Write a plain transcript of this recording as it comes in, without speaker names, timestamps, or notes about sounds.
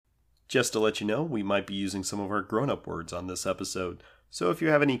Just to let you know, we might be using some of our grown-up words on this episode, so if you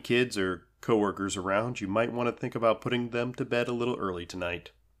have any kids or coworkers around, you might want to think about putting them to bed a little early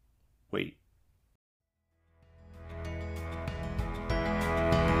tonight. Wait.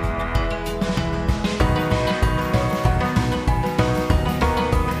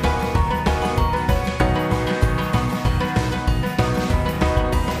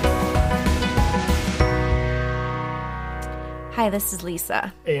 Hi, this is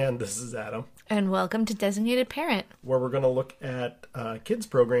Lisa. And this is Adam. And welcome to Designated Parent, where we're going to look at kids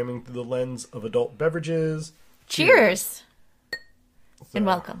programming through the lens of adult beverages. Cheers! And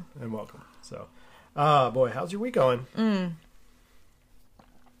welcome. And welcome. So, boy, how's your week going?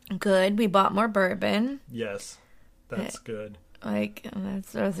 Good. We bought more bourbon. Yes, that's good. That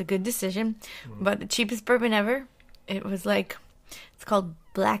was a good decision. But the cheapest bourbon ever. It's called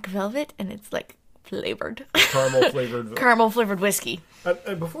Black Velvet, and it's flavored. Caramel flavored whiskey.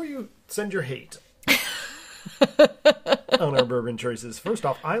 And before you send your hate on our bourbon choices, first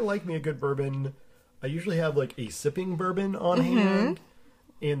off, I like me a good bourbon. I usually have a sipping bourbon on hand,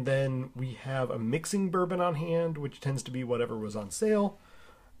 and then we have a mixing bourbon on hand, which tends to be whatever was on sale,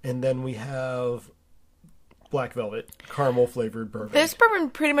 and then we have Black Velvet caramel flavored bourbon. This bourbon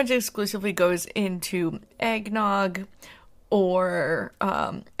pretty much exclusively goes into eggnog or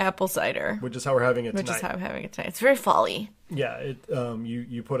apple cider. Which is how we're having it tonight. Which is how I'm having it tonight. It's very folly. Yeah,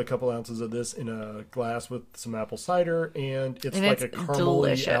 you put a couple ounces of this in a glass with some apple cider, and it's a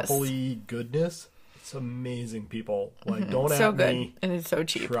caramely, appley goodness. It's amazing, people. Don't so at good. me. And it's so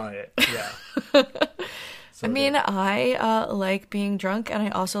cheap. Try it. Yeah. I like being drunk, and I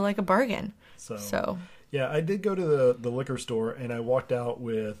also like a bargain. So. Yeah, I did go to the liquor store, and I walked out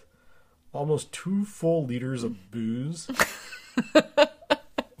with almost 2 full liters of booze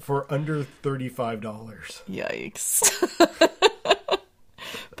for under $35. Yikes.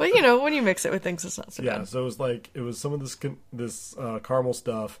 But when you mix it with things, it's not so bad. Yeah, so it was some of this caramel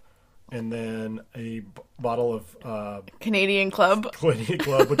stuff, and then a bottle of Canadian Club, which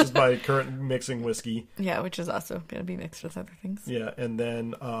is my current mixing whiskey. Yeah, which is also going to be mixed with other things. Yeah, and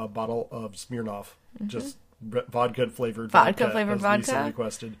then a bottle of Smirnoff, just vodka flavored vodka. Lisa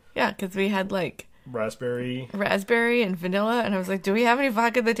requested. Yeah, because we had raspberry and vanilla, and I was like, do we have any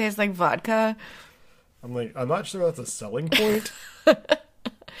vodka that tastes like vodka? I'm not sure that's a selling point.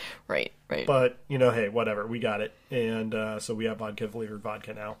 Right. But, hey, whatever. We got it. And so we have vodka flavored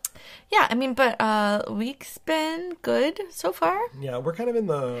vodka now. Yeah, but week's been good so far. Yeah, we're kind of in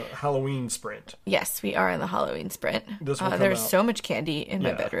the Halloween sprint. Yes, we are in the Halloween sprint. There's so much candy in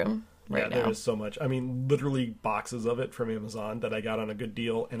my bedroom right now. There is so much. Literally boxes of it from Amazon that I got on a good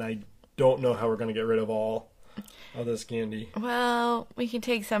deal, and I don't know how we're going to get rid of all of this candy. Well, we can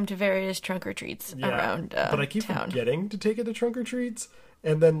take some to various trunk or treats around but I keep town. forgetting to take it to trunk or treats.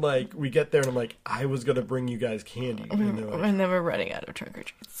 And then, we get there, and I'm like, I was going to bring you guys candy. And then we're running out of trunk or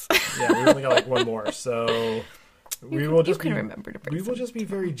treats. Yeah, we only got, one more. So we will just remember to bring We will just be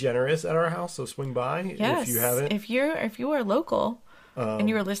very generous at our house, so swing by if you haven't. If you are local and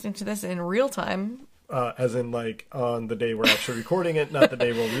you are listening to this in real time. As in, on the day we're actually recording it, not the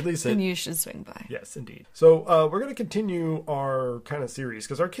day we'll release it. Then you should swing by. Yes, indeed. So we're going to continue our kind of series,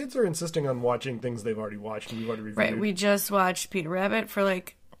 because our kids are insisting on watching things they've already watched and we've already reviewed. Right, we just watched Peter Rabbit for,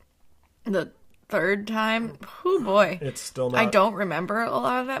 the third time. Oh, boy. It's still not... I don't remember a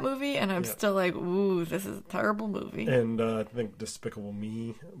lot of that movie, and I'm still ooh, this is a terrible movie. And I think Despicable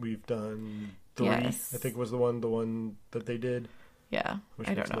Me, we've done 3, yes. I think was the one that they did. Yeah, which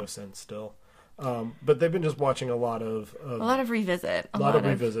I don't makes know. No sense still. But they've been just watching a lot of revisit, a lot of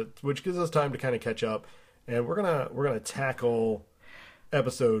revisits, which gives us time to kind of catch up. And we're gonna tackle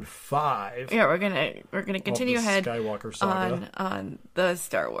episode 5. Yeah, we're gonna continue ahead Skywalker saga on the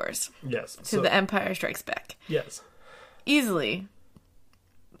Star Wars. Yes, to The Empire Strikes Back. Yes, easily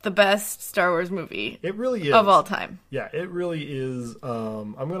the best Star Wars movie. It really is of all time. Yeah, it really is.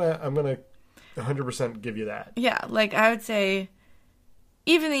 I'm gonna 100% give you that. Yeah, I would say.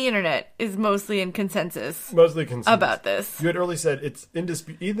 Even the internet is mostly in consensus. About this. You had earlier said it's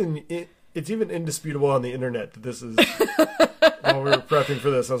even indisputable on the internet that this is. While we were prepping for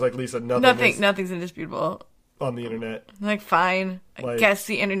this, I was like, Lisa, nothing's indisputable on the internet. Fine. I guess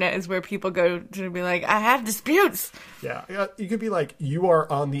the internet is where people go to be like, I have disputes. Yeah, you could be like, you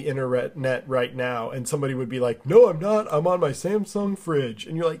are on the internet right now, and somebody would be like, no, I'm not. I'm on my Samsung fridge,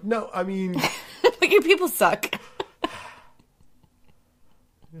 and you're like, no, your people suck.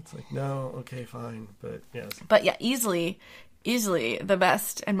 It's no, okay, fine, but yes. But yeah, easily the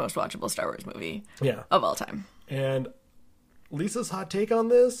best and most watchable Star Wars movie of all time. And Lisa's hot take on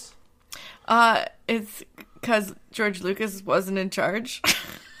this? It's because George Lucas wasn't in charge.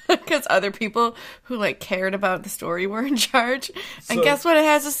 Because other people who like cared about the story were in charge. And So- guess what? It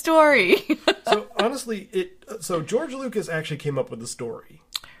has a story. So honestly, so George Lucas actually came up with the story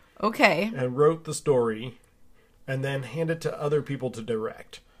Okay. and wrote the story, and then handed it to other people to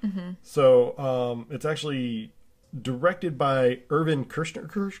direct. So it's actually directed by Irvin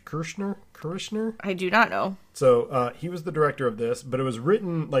Kershner. I do not know. So he was the director of this, but it was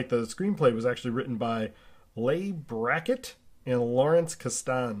written, like the screenplay was actually written by Leigh Brackett and Lawrence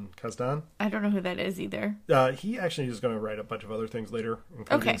Kasdan. I don't know who that is either. He actually is going to write a bunch of other things later,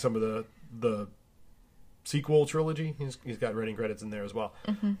 including Okay. some of the sequel trilogy. He's got writing credits in there as well.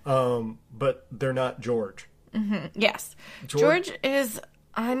 But they're not George. Yes. George- George is,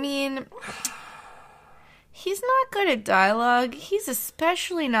 I mean, he's not good at dialogue. He's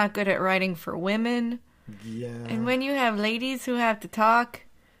especially not good at writing for women. Yeah. And when you have ladies who have to talk,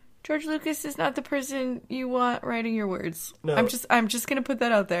 George Lucas is not the person you want writing your words. No. I'm just gonna put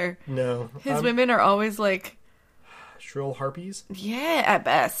that out there. No. His women are always like, Shrill harpies? yeah, at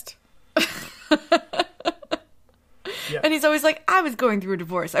best. Yeah. And he's always like, I was going through a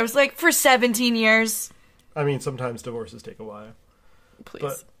divorce. I was like, for 17 years. I mean, sometimes divorces take a while.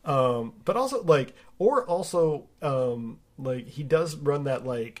 Please. But also, like, like, he does run that,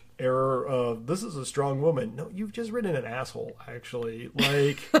 like, error of, this is a strong woman. No, you've just written an asshole, actually.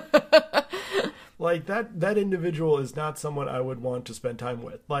 Like, like that individual is not someone I would want to spend time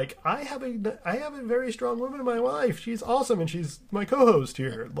with. Like, I have a very strong woman in my life. She's awesome, and she's my co-host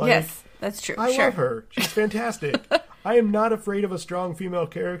here. Like, Yes, that's true. I Sure. love her. She's fantastic. I am not afraid of a strong female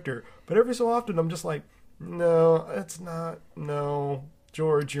character. But every so often, I'm just like, no, it's not. No,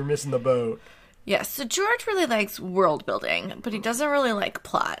 George, you're missing the boat. Yes, so George really likes world building, but he doesn't really like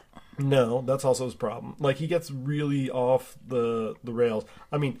plot. No, that's also his problem. Like, he gets really off the rails.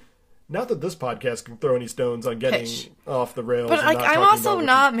 I mean, not that this podcast can throw any stones on getting Pitch. off the rails. But and like, not I'm talking also about what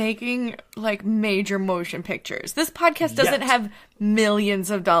not making like major motion pictures. This podcast doesn't Yet. have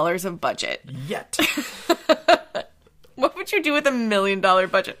millions of dollars of budget. yet. What would you do with $1 million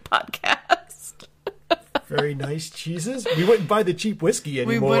budget podcast? Very nice cheeses. We wouldn't buy the cheap whiskey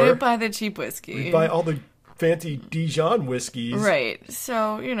We anymore. wouldn't buy the cheap whiskey. We'd buy all the fancy Dijon whiskeys. Right.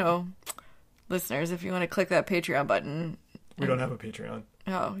 So, listeners, if you want to click that Patreon button. We don't have a Patreon.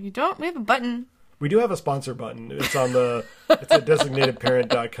 Oh, you don't? We have a button. We do have a sponsor button. It's on it's at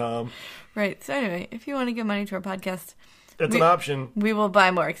designatedparent.com. Right. So anyway, if you want to give money to our podcast, It's an option. we will buy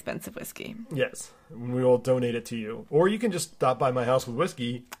more expensive whiskey. Yes. We will donate it to you. Or you can just stop by my house with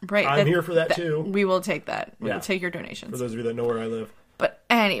whiskey. Right. I'm here for that too. We will take that. We Yeah. will take your For donations. those of you that know where I live. But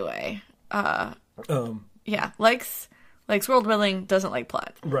anyway, yeah, likes world building, doesn't like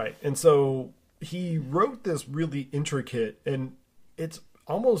plot. Right. And so he wrote this really intricate, and it's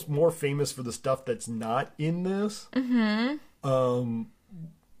almost more famous for the stuff that's not in this.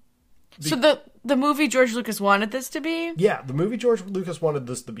 So the movie George Lucas wanted this to be? Yeah, the movie George Lucas wanted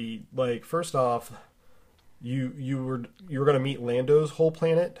this to be, like, first off, you were going to meet Lando's whole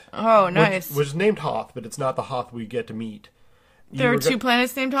planet. Oh, nice. Which is named Hoth, but it's not the Hoth we get to meet. There were two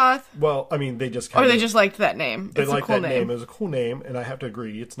planets named Hoth? Well, I mean, they just Or they just liked that name. They It's like a cool that name. It was a cool name, and I have to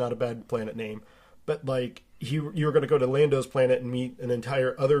agree, it's not a bad planet name. But, like, you were going to go to Lando's planet and meet an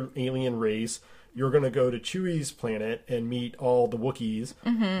entire other alien race. You were going to go to Chewie's planet and meet all the Wookiees.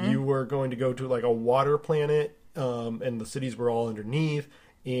 Mm-hmm. You were going to go to, like, a water planet, and the cities were all underneath.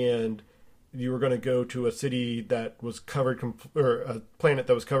 And you were going to go to a city that was covered, or a planet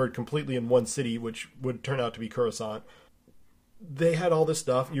that was covered completely in one city, which would turn out to be Coruscant. They had all this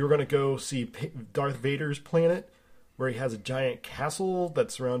stuff. You were going to go see Darth Vader's planet, where he has a giant castle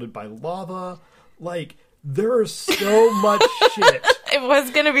that's surrounded by lava. Like, there's so much shit. It was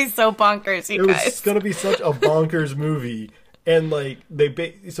going to be so bonkers, you It guys. was going to be such a bonkers movie. And, like,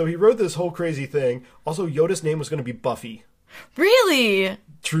 so he wrote this whole crazy thing. Also, Yoda's name was going to be Buffy. Really?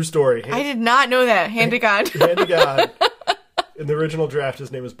 True story. I did not know that. Hand to God. Hand to God. In the original draft,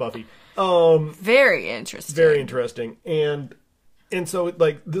 his name was Buffy. Very interesting. Very interesting. And so,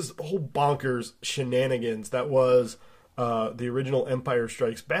 like, this whole bonkers shenanigans that was the original Empire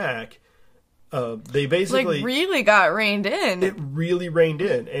Strikes Back, they basically... Like, really got reined in. It really reined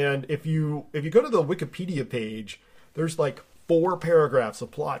in. And if you go to the Wikipedia page, there's, like, 4 paragraphs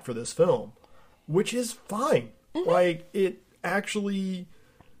of plot for this film, which is fine. Mm-hmm. Like, it actually...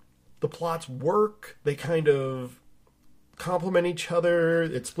 The plots work. They kind of complement each other.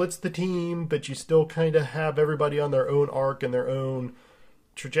 It splits the team, but you still kind of have everybody on their own arc and their own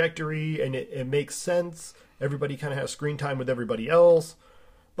trajectory, and it makes sense. Everybody kind of has screen time with everybody else.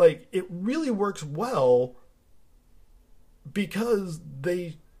 Like, it really works well because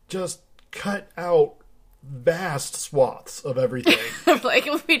they just cut out vast swaths of everything. Like,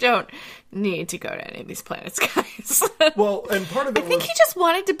 we don't need to go to any of these planets, guys. Well, and part of it I think he just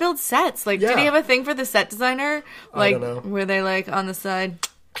wanted to build sets. Like, did he have a thing for the set designer? Like, I don't know. were they, like, on the side?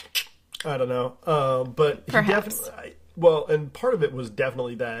 I don't know. But Perhaps. he definitely... Well, and part of it was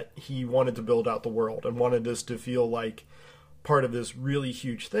definitely that he wanted to build out the world and wanted us to feel like part of this really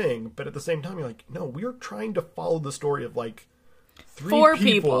huge thing. But at the same time, you're like, no, we're trying to follow the story of, like, four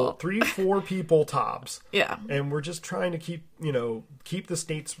people tops. Yeah. And we're just trying to keep the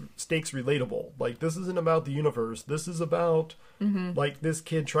stakes relatable. Like, this isn't about the universe. This is about, like, this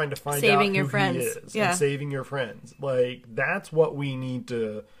kid trying to find saving out your who friends. he is. Yeah. And saving your friends. Like, that's what we need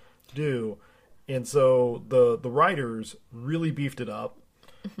to do. And so the writers really beefed it up.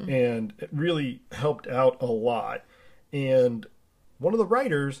 And it really helped out a lot. And one of the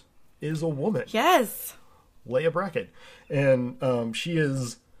writers is a woman. Yes. Leah Brackett. And she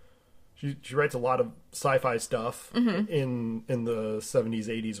writes a lot of sci-fi stuff in the 70s,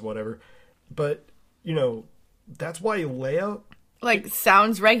 80s, whatever. But, that's why Leia... Like,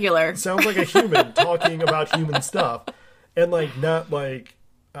 sounds regular. Sounds like a human talking about human stuff. And, like, not like,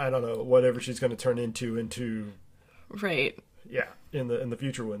 I don't know, whatever she's going to turn into... Right. Yeah, in the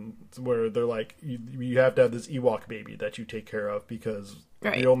future one, where they're like, you have to have this Ewok baby that you take care of because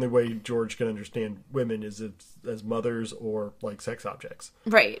the only way George can understand women is as mothers or like sex objects.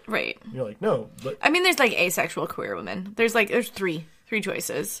 Right. You're like, no, but I mean, there's like asexual queer women. There's three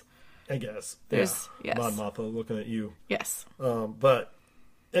choices. I guess Yes. Mon Mothma looking at you. Yes. But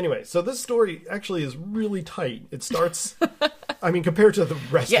anyway, so this story actually is really tight. It starts. I mean, compared to the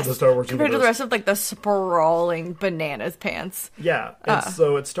rest of the Star Wars compared universe. to the rest of like the sprawling bananas pants. Yeah, and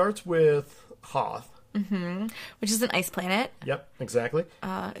so it starts with Hoth, which is an ice planet. Yep, exactly.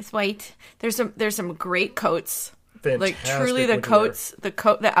 It's white. There's some great coats. Fantastic. Like truly, the winterwear. coats, the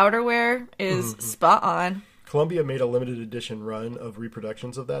outerwear is spot on, Columbia made a limited edition run of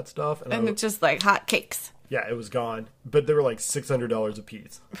reproductions of that stuff, and it's just like hot cakes. Yeah, it was gone, but they were like $600 a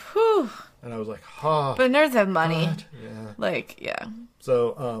piece. Whew. And I was like, "Ha!" But nerds have money. Yeah. Like, yeah.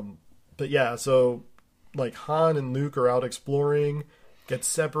 So, but yeah, so like Han and Luke are out exploring, get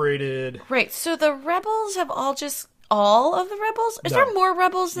separated. Right. So the rebels have all of the rebels. Is there more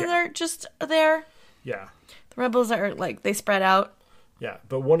rebels than are just there? Yeah. The rebels are like they spread out. Yeah,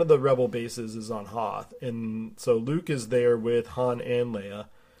 but one of the rebel bases is on Hoth, and so Luke is there with Han and Leia.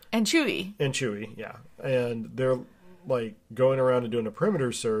 And Chewie. Yeah. And they're, like, going around and doing a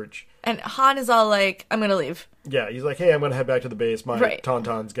perimeter search. And Han is all like, I'm going to leave. Yeah, he's like, hey, I'm going to head back to the base. My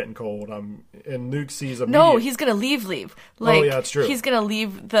Tauntaun's getting cold. And Luke sees a... No, he's going to leave. Like, yeah, it's true. He's going to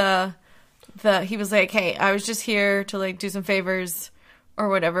leave he was like, hey, I was just here to, like, do some favors or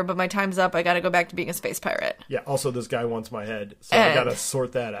whatever, but my time's up. I got to go back to being a space pirate. Yeah, also, this guy wants my head, so I got to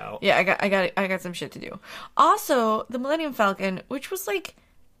sort that out. Yeah, I got some shit to do. Also, the Millennium Falcon, which was, like...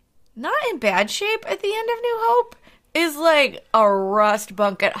 not in bad shape at the end of New Hope, is like a rust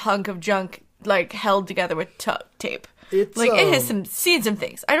bucket hunk of junk, like held together with tape. It's like it has seen some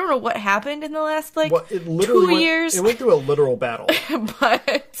things. I don't know what happened in the last like 2 years. It went through a literal battle,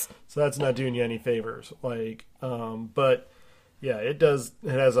 but so that's not doing you any favors. Like, but yeah, it does.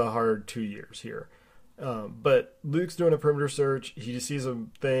 It has a hard 2 years here. But Luke's doing a perimeter search. He just sees a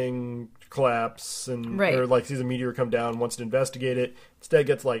thing collapse or like sees a meteor come down, wants to investigate it. Instead,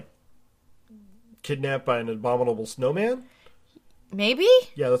 gets like kidnapped by an abominable snowman. Maybe.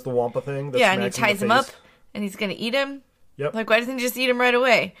 Yeah, that's the Wampa thing. Yeah, and he ties him up, and he's gonna eat him. Yep. Like, why doesn't he just eat him right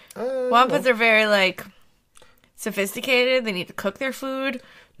away? Wampas are very like sophisticated. They need to cook their food.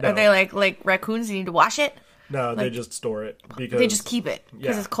 No. Are they like raccoons? You need to wash it. No, they just store it because they just keep it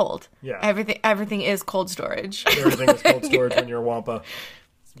because it's cold. Yeah, everything is cold storage. Everything is cold storage when you're a Wampa.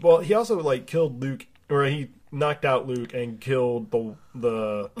 Well, he also like killed Luke, or he knocked out Luke and killed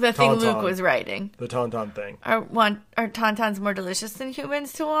the thing Luke was riding. The Tauntaun thing. Are Tauntauns more delicious than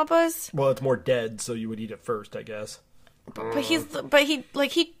humans to Wampas? Well, it's more dead, so you would eat it first, I guess. But he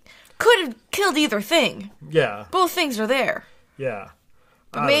could have killed either thing. Yeah, both things are there. Yeah,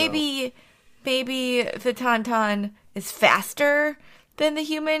 but maybe the Tauntaun is faster than the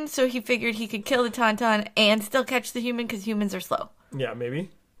human, so he figured he could kill the Tauntaun and still catch the human because humans are slow. Yeah, maybe.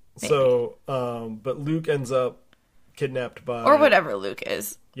 So, but Luke ends up kidnapped by... or whatever Luke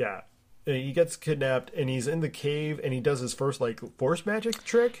is. Yeah. And he gets kidnapped, and he's in the cave, and he does his first, like, force magic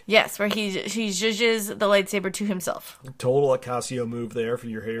trick. Yes, where he zhuzhes the lightsaber to himself. Total Acasio move there for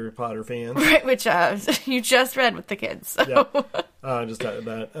your Harry Potter fans. Right, which you just read with the kids. So. Yeah, just added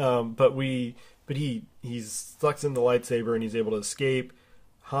that. But he sucks in the lightsaber, and he's able to escape.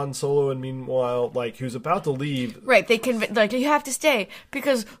 Han Solo, and meanwhile, like, who's about to leave. Right, they like, you have to stay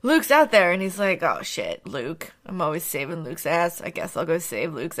because Luke's out there, and he's like, oh shit, Luke, I'm always saving Luke's ass. I guess I'll go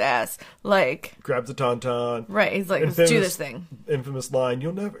save Luke's ass. Like, Grabs a tauntaun. right, he's like, let's do this thing. Infamous line,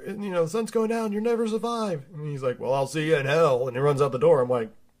 you'll never, the sun's going down, you'll never survive. And he's like, well, I'll see you in hell. And he runs out the door. I'm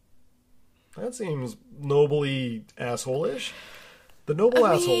like, that seems nobly asshole-ish. The noble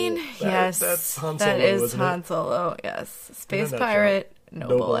asshole. Yes, that's Han Solo, that is isn't Han it? Solo, yes. Space In a pirate,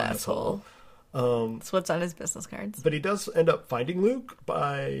 noble Noble asshole. That's what's on his business cards. But he does end up finding Luke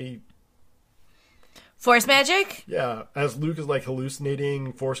by... Force magic? Yeah, as Luke is, like,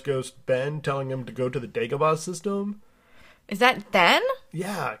 hallucinating Force Ghost Ben, telling him to go to the Dagobah system. Is that then?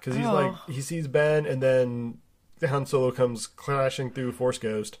 Yeah, because he's Oh. like, he sees Ben, and then Han Solo comes crashing through Force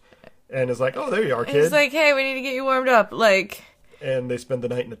Ghost, and is like, oh, there you are, kid. He's like, hey, we need to get you warmed up. Like, And they spend the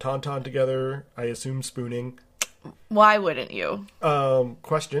night in a tauntaun together, I assume spooning. why wouldn't you?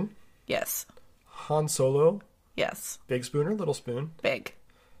 Question. Yes. Han Solo, Yes. big spoon or little spoon? Big.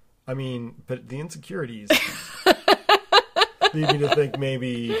 I mean, but the insecurities lead me to think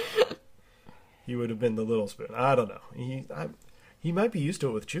maybe he would have been the little spoon. I don't know. He might be used to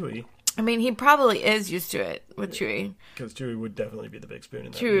it with Chewie, I mean, he probably is used to it with Chewie. because Chewie would definitely be the big spoon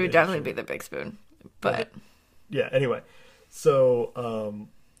in that Chewie would definitely relationship. be the big spoon. But, Yeah, anyway. So,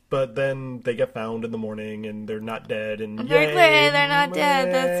 but then they get found in the morning, and they're not dead, and they're yay, glad they're not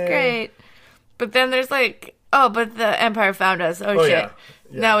dead. That's yay. great. But then there's like, oh, but the Empire found us. Oh, shit. yeah.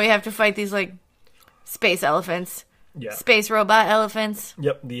 Yeah. Now we have to fight these, like, space elephants. Yeah. Space robot elephants.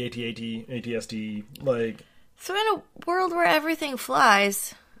 Yep, the AT-AT, ATST, like... So in a world where everything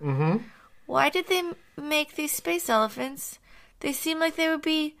flies, why did they make these space elephants? They seem like they would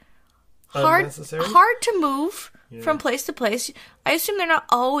be Unnecessary? hard to move from place to place. I assume they're not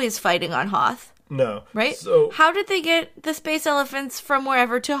always fighting on Hoth, No. right? So, How did they get the space elephants from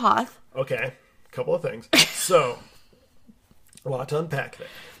wherever to Hoth? okay, couple of things. So, a lot to unpack there.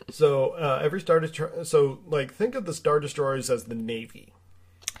 So, every Star Destroyer... So, like, think of the Star Destroyers as the Navy.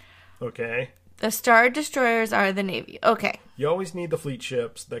 Okay? The Star Destroyers are the Navy. Okay. You always need the fleet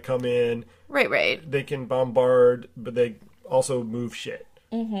ships that come in. Right. They can bombard, but they also move shit.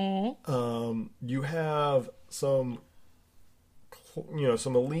 Mm-hmm. You have some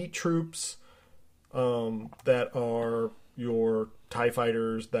elite troops that are your TIE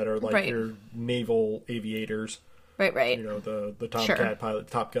fighters, that are like Right. your naval aviators. Right. You know, the Tomcat Sure. pilot,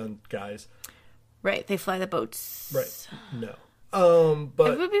 Top Gun guys. Right. They fly the boats. Right. No. It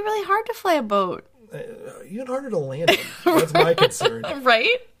But would be really hard to fly a boat. even harder to land them. That's my concern. Right?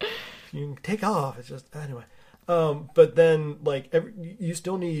 You can take off. It's just anyway. But then, like, you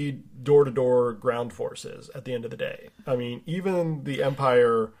still need door-to-door ground forces at the end of the day. I mean, even the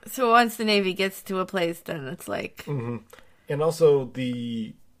Empire, So once the Navy gets to a place, then it's like... and also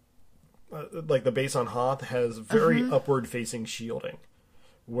the the base on Hoth has very upward-facing shielding,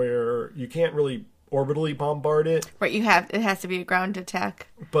 where you can't really orbitally bombard it. Right, it has to be a ground attack.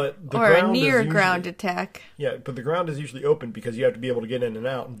 But the Or a ground is near usually, ground attack. Yeah, but the ground is usually open because you have to be able to get in and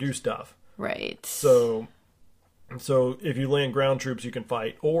out and do stuff. Right. So if you land ground troops, you can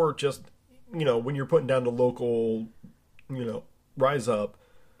fight, or just, when you're putting down the local, rise up,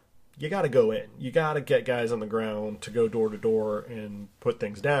 you got to go in. You got to get guys on the ground to go door to door and put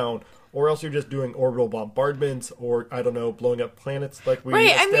things down, or else you're just doing orbital bombardments, or, I don't know, blowing up planets like we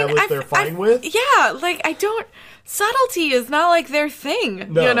established they're fine with. Yeah, like, subtlety is not like their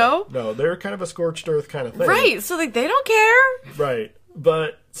thing, No, you know? No, they're kind of a scorched earth kind of thing. Right, so, like, they don't care. Right.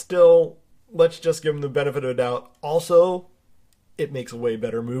 But still, let's just give them the benefit of the doubt. Also, it makes a way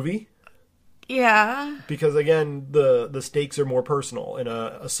better movie. Yeah. Because, again, the stakes are more personal in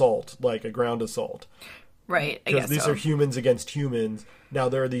a assault, like a ground assault. Right, I Because guess these so. are humans against humans. Now,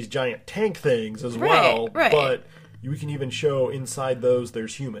 there are these giant tank things as Right, well. right. But we can even show inside those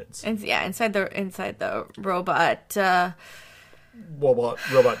there's humans. And, yeah, inside the robot,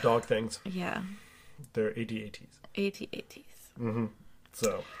 Robot dog things. yeah, They're AT-ATs. AT-ATs.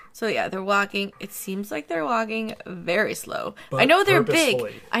 So, yeah, they're walking. It seems like they're walking very slow. But I know they're big.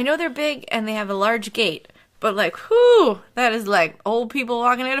 purposefully. I know they're big and they have a large gate. But, like, whew, that is like old people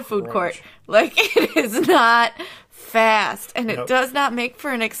walking at a food court. Like, it is not fast. And it Nope. does not make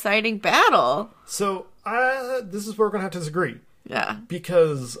for an exciting battle. so this is where we're going to have to disagree. Yeah.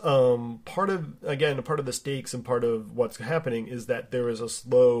 Because part of the stakes and part of what's happening is that there is a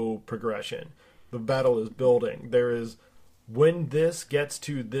slow progression. The battle is building. There is, when this gets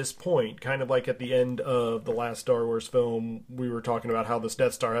to this point, kind of like at the end of the last Star Wars film, we were talking about how the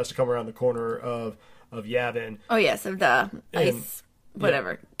Death Star has to come around the corner of Yavin. Oh, yes, of the ice,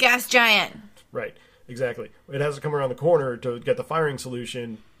 whatever. Gas giant. Right. Exactly. It has to come around the corner to get the firing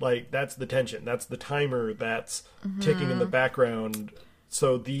solution. Like, that's the tension. That's the timer that's ticking in the background.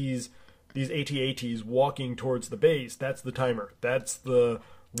 So these AT-ATs walking towards the base, that's the timer. That's the...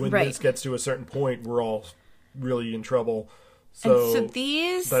 When Right. this gets to a certain point, we're all really in trouble. And So, so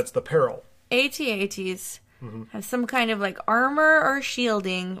these that's the peril. AT-ATs have some kind of like armor or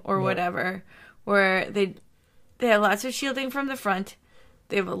shielding or whatever, where they have lots of shielding from the front.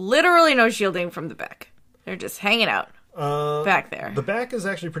 They have literally no shielding from the back. They're just hanging out back there. The back is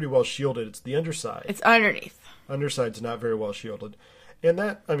actually pretty well shielded. It's the underside. It's underneath. Underside's not very well shielded. And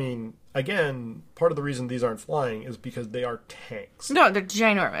that, I mean, again, part of the reason these aren't flying is because they are tanks. No, they're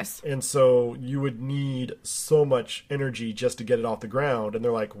ginormous. And so you would need so much energy just to get it off the ground. And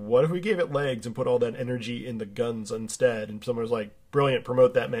they're like, what if we gave it legs and put all that energy in the guns instead? And someone was like, brilliant,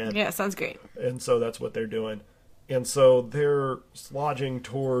 promote that man. Yeah, sounds great. And so that's what they're doing. And so they're slodging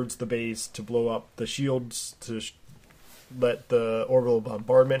towards the base to blow up the shields to let the orbital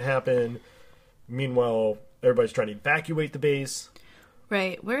bombardment happen. Meanwhile, everybody's trying to evacuate the base.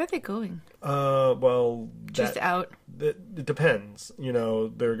 Right. Where are they going? Well, Just out. It depends. You know,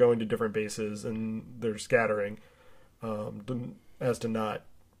 they're going to different bases and they're scattering, as to not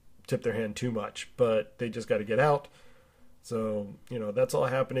tip their hand too much. But they just got to get out. So, you know, that's all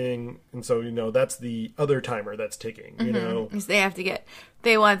happening. And so, you know, that's the other timer that's ticking, you know. Because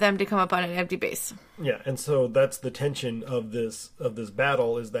they want them to come up on an empty base. Yeah, and so that's the tension of this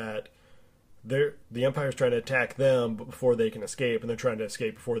battle is that the Empire's trying to attack them before they can escape, and they're trying to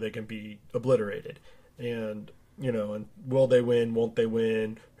escape before they can be obliterated. And, you know, and will they win, won't they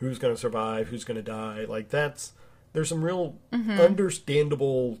win, who's going to survive, who's going to die? Like, there's some real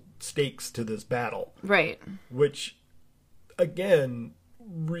understandable stakes to this battle. Right. Which, again,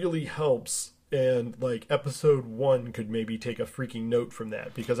 really helps. And, like, episode 1 could maybe take a freaking note from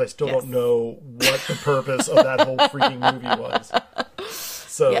that, because I still don't know what the purpose of that whole freaking movie was.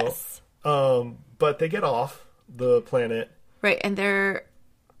 So, Yes. But they get off the planet. Right, and they're...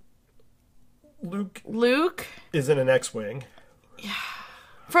 Luke is in an X-Wing.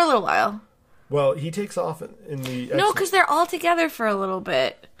 For a little while. Well, he takes off in the... No, because they're all together for a little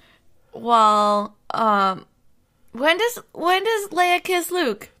bit. While, when does Leia kiss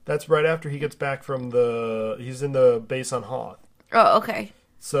Luke? That's right after he gets back from he's in the base on Hoth. Oh, okay.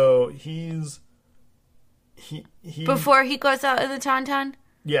 So he Before he goes out in the Tauntaun?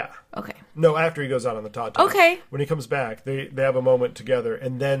 Yeah. Okay. No, after he goes out on the Tauntaun. Okay. When he comes back, they have a moment together,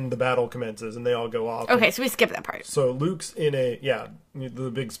 and then the battle commences, and they all go off. Okay, so we skip that part. So Luke's in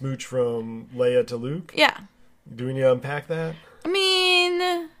the big smooch from Leia to Luke. Yeah. Do we need to unpack that? I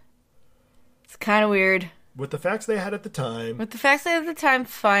mean, it's kind of weird. With the facts they had at the time. With the facts at the time,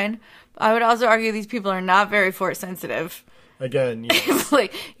 fine. I would also argue these people are not very force sensitive. Again,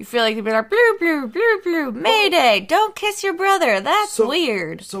 like, you feel like they'd be like, blue, blue, blue, blue, Mayday, don't kiss your brother. That's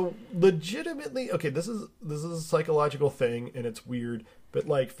weird. So, legitimately, okay, this is a psychological thing, and it's weird, but,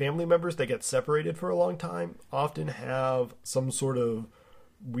 like, family members that get separated for a long time often have some sort of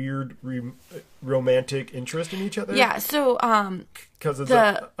weird romantic interest in each other. Yeah, so, because it's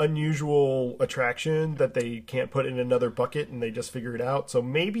an unusual attraction that they can't put in another bucket, and they just figure it out. So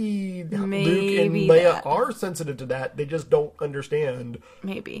maybe Luke and Leia are sensitive to that. They just don't understand.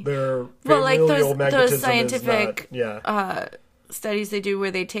 Maybe Their familial magnetism those scientific is not, studies they do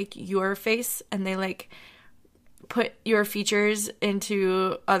where they take your face and they like put your features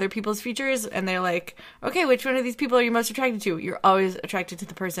into other people's features, and they're like, okay, which one of these people are you most attracted to? You're always attracted to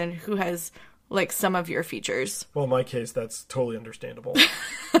the person who has like some of your features. Well, in my case, that's totally understandable.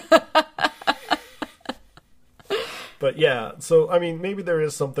 But yeah, so I mean, maybe there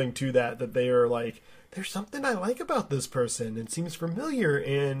is something to that they are like, there's something I like about this person. It seems familiar,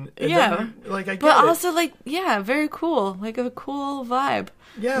 and then, like, I get but it. also like, yeah, very cool, like a cool vibe.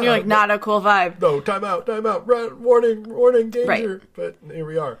 Yeah, and you're like, not a cool vibe. No, time out, run, warning, danger. Right. But here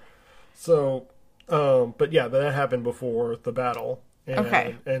we are. So, but yeah, that happened before the battle. And,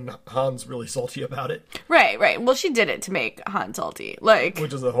 Okay. And Han's really salty about it. Right. Well, she did it to make Han salty, like,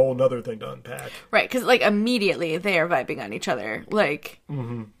 Which is a whole nother thing to unpack. right, because like immediately they are vibing on each other, like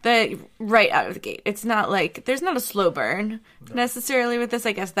they right out of the gate. It's not like there's not a slow burn necessarily with this.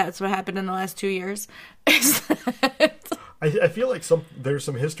 I guess that's what happened in the last 2 years. I feel like there's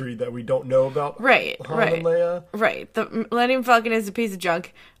some history that we don't know about Han and Leia. Right. The Millennium Falcon is a piece of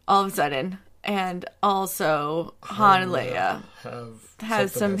junk all of a sudden. And also, Han and Leia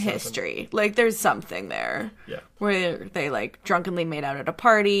has some history. Like, there's something there. Yeah. Where they, like, drunkenly made out at a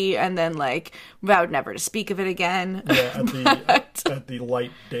party and then, like, vowed never to speak of it again. Yeah, at the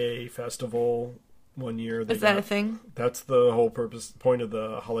Light Day Festival. one year. Is that a thing? That's the whole point of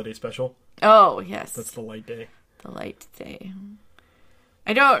the holiday special. Oh, yes. That's the light day. The light day.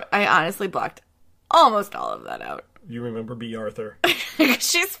 I honestly blocked almost all of that out. You remember B. Arthur.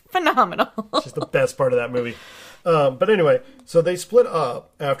 She's phenomenal. She's the best part of that movie. But anyway, so they split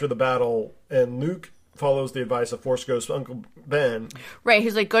up after the battle, and Luke follows the advice of Force Ghost Uncle Ben. Right,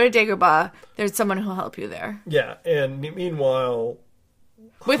 he's like, go to Dagobah. There's someone who'll help you there. Yeah, and meanwhile...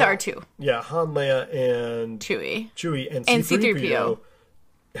 With R2. Yeah, Han, Leia, and... Chewie, and and C-3PO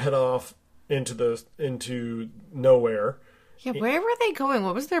head off into nowhere. Yeah, where were they going?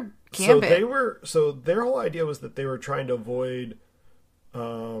 What was their gambit? So their whole idea was that they were trying to avoid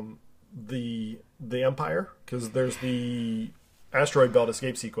the Empire, because there's the asteroid belt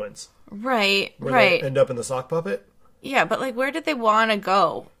escape sequence. Right, where right. They end up in the sock puppet. Yeah, but like, where did they want to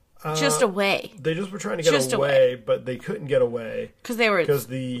go? Just away. They just were trying to get away, but they couldn't get away because they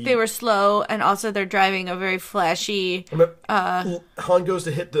were slow, and also they're driving a very flashy. Han goes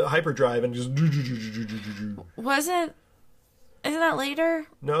to hit the hyperdrive and just. Isn't that later?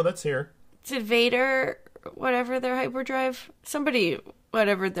 No, that's here. Did Vader, whatever their hyperdrive,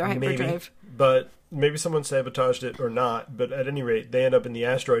 whatever their hyperdrive. But maybe someone sabotaged it or not. But at any rate, they end up in the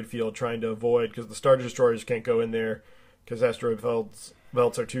asteroid field trying to avoid, because the Star Destroyers can't go in there because asteroid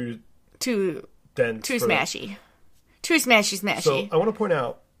belts are too dense. Too smashy. Too smashy. So I want to point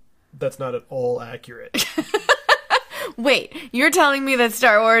out that's not at all accurate. Wait, you're telling me that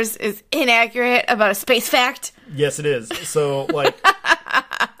Star Wars is inaccurate about a space fact? Yes, it is. So, like,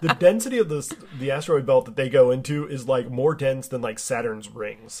 the density of the asteroid belt that they go into is, like, more dense than, like, Saturn's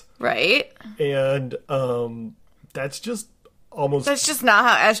rings. Right. And that's just almost... That's just not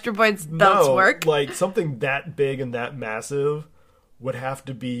how asteroids' belts work. Like, something that big and that massive would have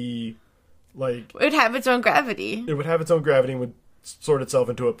to be, like... It would have its own gravity. It would have its own gravity and would sort itself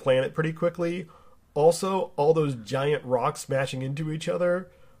into a planet pretty quickly. Also, all those giant rocks smashing into each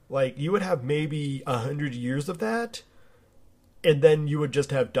other, like, you would have maybe 100 years of that, and then you would just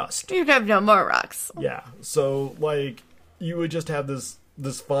have dust. You'd have no more rocks. Yeah, so, like, you would just have this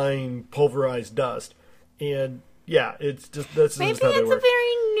fine pulverized dust, and yeah, it's just that's maybe just how they it's work. a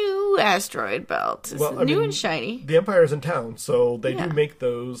very new asteroid belt. It's new and shiny. The Empire's in town, so they do make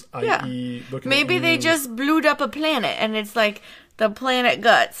those. I.e., maybe they just blew up a planet, and it's like the planet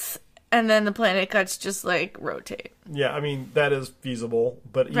guts. And then the planet guts just, like, rotate. Yeah, I mean, that is feasible.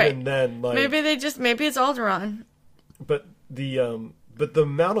 But even then, like... Maybe it's Alderaan. But the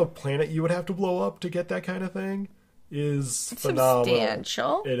amount of planet you would have to blow up to get that kind of thing is phenomenal.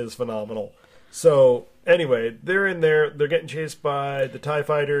 Substantial. It is phenomenal. So, anyway, they're in there. They're getting chased by the TIE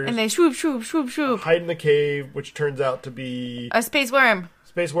fighters. And they swoop, swoop, swoop, swoop. Hide in the cave, which turns out to be... a space worm.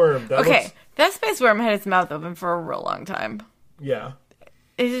 Space worm. That space worm had its mouth open for a real long time. Yeah.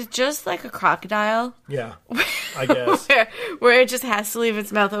 Is it just like a crocodile? Yeah, I guess. where it just has to leave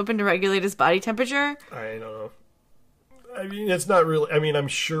its mouth open to regulate its body temperature? I don't know. I mean, it's not really... I mean, I'm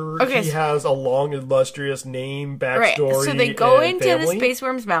sure he has a long, illustrious name, backstory, right. So they go into family. the space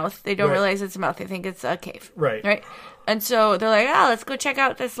worm's mouth. They don't realize it's a mouth. They think it's a cave. Right. Right? And so they're like, let's go check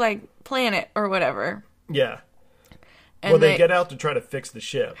out this, like, planet or whatever. Yeah. And well, they get out to try to fix the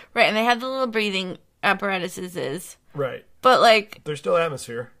ship. Right, and they have the little breathing apparatuses. Right. But, like... There's still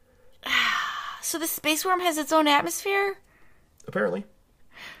atmosphere. So the space worm has its own atmosphere? Apparently.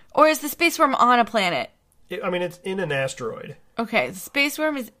 Or is the space worm on a planet? It's in an asteroid. Okay, the space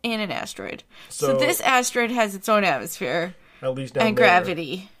worm is in an asteroid. So this asteroid has its own atmosphere. At least down and there.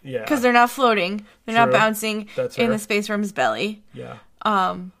 Gravity. Yeah. Because they're not floating. They're not bouncing in the space worm's belly. Yeah.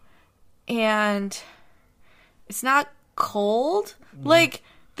 And it's not cold. Like,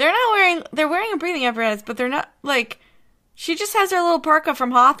 they're wearing a breathing apparatus, but they're not, like... She just has her little parka from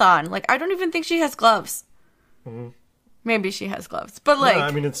Hawthorne. Like, I don't even think she has gloves. Mm-hmm. Maybe she has gloves. But,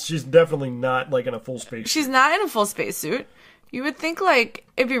 like... No, she's definitely not, like, in a full space She's not in a full spacesuit. You would think, like,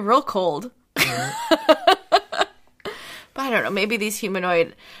 it'd be real cold. Mm-hmm. But I don't know. Maybe these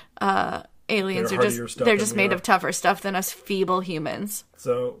humanoid aliens they're just made of tougher stuff than us feeble humans.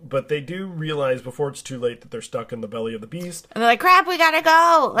 So, but they do realize before it's too late that they're stuck in the belly of the beast. And they're like, crap, we gotta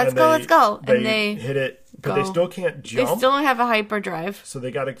go. Let's go. And they hit it, but they still can't jump. They still don't have a hyperdrive. So they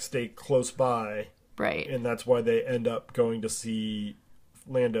gotta stay close by. Right. And that's why they end up going to see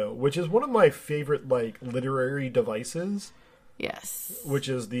Lando, which is one of my favorite, like, literary devices. Yes. Which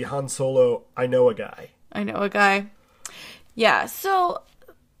is the Han Solo, I know a guy. I know a guy. Yeah, so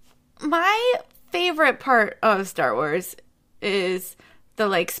my favorite part of Star Wars is the,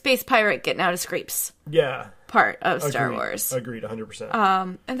 like, space pirate getting out of scrapes. Yeah. Part of Star Wars. Agreed,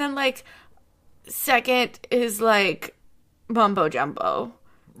 100%. And then, like, second is, like, Mumbo Jumbo.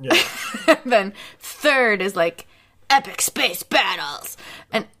 Yeah. And then third is like epic space battles.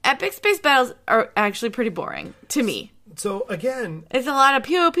 And epic space battles are actually pretty boring to me. So again, It's a lot of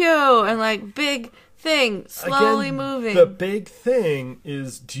pew pew and like big thing slowly moving. the big thing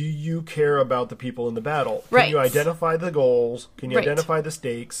is, do you care about the people in the battle? Can you Right. identify the goals? Can you Right. identify the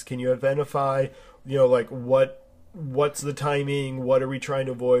stakes? Can you identify, like what's the timing? What are we trying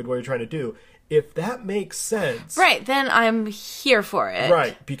to avoid? What are you trying to do? If that makes sense, Right, then I'm here for it.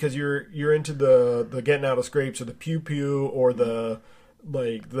 right? Because you're into the getting out of scrapes or the pew pew or the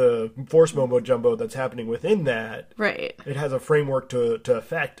force mumbo jumbo that's happening within that. Right. It has a framework to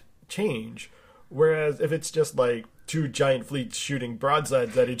affect change. Whereas if it's just like two giant fleets shooting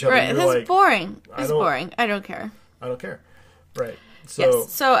broadsides at each other, Right, you're this like, is boring. I It's don't- boring. I don't care. I don't care. Right. So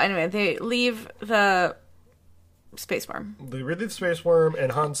Yes. So anyway, they leave the space worm. they rid the space worm,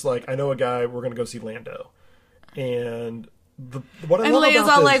 and Han's like, I know a guy. We're gonna go see Lando. And what I And love Leia's about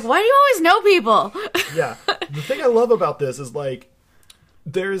all this, like, why do you always know people? yeah, the thing I love about this is like,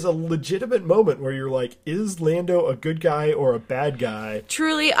 there's a legitimate moment where you're like, is Lando a good guy or a bad guy?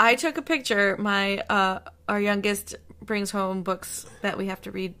 Truly, I took a picture. My our youngest brings home books that we have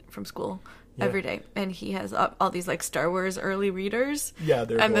to read from school every day, and he has all these like Star Wars early readers. Yeah,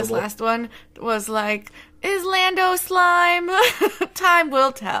 they're and this adorable. last one was like, "Is Lando slime? Time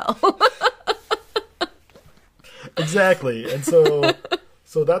will tell." Exactly. And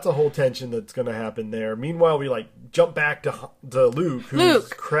so that's a whole tension that's going to happen there. Meanwhile, we like jump back to Luke, who's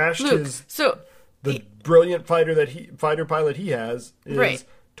crashed his So the brilliant fighter pilot he has is Right.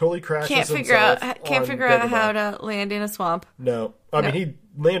 totally crashes can't figure himself out on how Dagobah. to land in a swamp. No, I mean he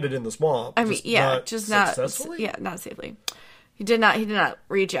landed in the swamp. I mean, just not successfully. not safely. He did not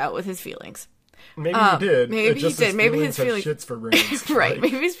reach out with his feelings. Maybe he did. maybe It he just did. Maybe his have feelings- shits for brains. Right, Like,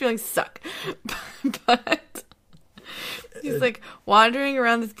 maybe his feelings suck. But he's like wandering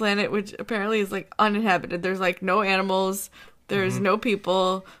around this planet, which apparently is like uninhabited. There's like no animals, there's no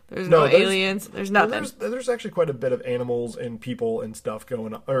people, there's no there's- aliens, there's nothing. There's actually quite a bit of animals and people and stuff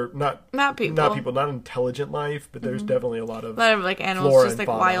going on, or not People. not intelligent life, but there's definitely a lot of A lot of like animals, flora just and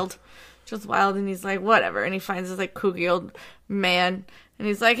like fauna. just wild. And he's like, whatever. And he finds this like kooky old man, and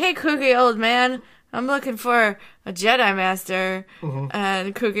he's like, hey, kooky old man, I'm looking for a Jedi Master.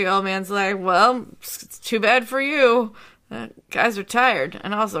 And kooky old man's like, well, it's too bad for you. Guys are tired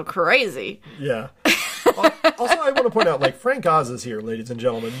and also crazy. Yeah. Also, I want to point out, like, Frank Oz is here, ladies and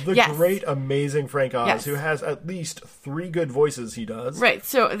gentlemen. The Yes. great, amazing Frank Oz, Yes. who has at least 3 good voices he does. Right.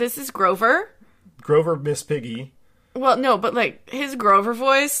 So this is Grover. Grover, Miss Piggy. Well, no, but like his Grover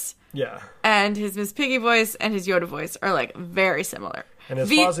voice Yeah. and his Miss Piggy voice and his Yoda voice are like very similar. And his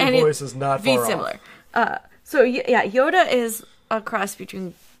Fozzie voice is not far similar. off. So yeah, Yoda is a cross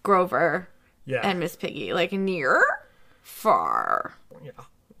between Grover Yeah. and Miss Piggy, like near, far. Yeah.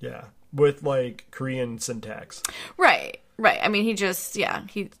 Yeah. With, like, Korean syntax. Right. I mean,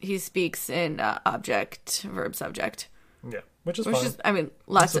 he speaks in object, verb, subject, Yeah. Which is which fine. is, I mean,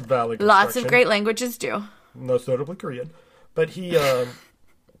 lots That's a of valid lots of construction. great languages do. Most notably Korean. But he,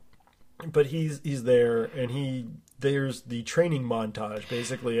 but he's there, and there's the training montage,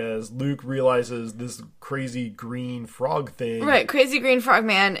 basically, as Luke realizes this crazy green frog thing. Right, Crazy Green Frog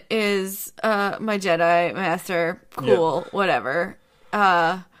Man is my Jedi Master. Cool, whatever.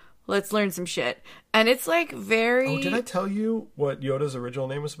 Let's learn some shit. And it's like very Oh, did I tell you what Yoda's original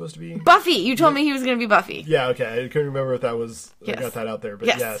name was supposed to be? Buffy. You told me he was going to be Buffy. Yeah, okay. I couldn't remember if that was... Yes. I got that out there, but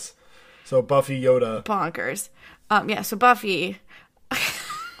Yes. yes. So Buffy Yoda. Bonkers. Yeah, so Buffy,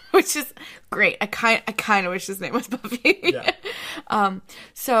 which is great. I kind of wish his name was Buffy. Yeah.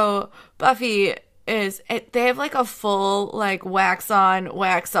 So Buffy they have like a full like wax on,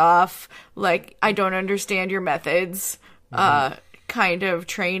 wax off, like I don't understand your methods kind of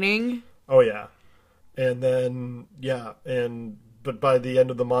training. Oh, yeah. And then, yeah, but by the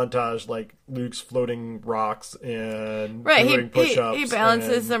end of the montage, like, Luke's floating rocks and Right, doing push-ups. he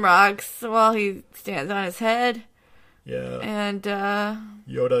balances and, some rocks while he stands on his head. Yeah. And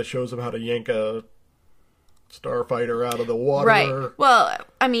Yoda shows him how to yank a starfighter out of the water. right. Well,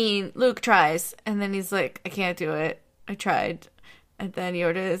 I mean, Luke tries, and then he's like, I can't do it. I tried. And then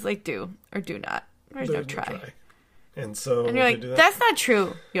Yoda is like, do or do not. There's no try. And so And you're they like, do that. that's not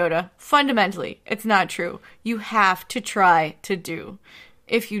true, Yoda. Fundamentally, it's not true. You have to try to do.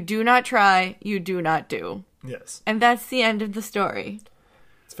 If you do not try, you do not do. Yes. And that's the end of the story.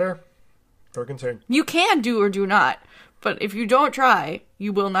 It's fair. Fair concern. You can do or do not. But if you don't try,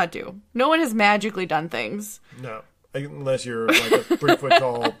 you will not do. No one has magically done things. No. Unless you're like a 3-foot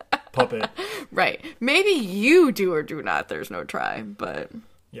tall puppet. Right. Maybe you do or do not. There's no try, but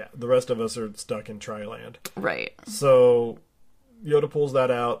Yeah. The rest of us are stuck in Triland. right. So Yoda pulls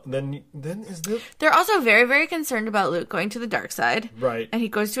that out. Then is this They're also very, very concerned about Luke going to the dark side. right? And he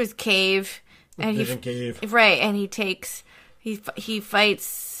goes to his cave. And Vision cave. Right, and he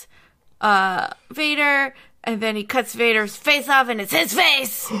fights Vader, and then he cuts Vader's face off, and it's his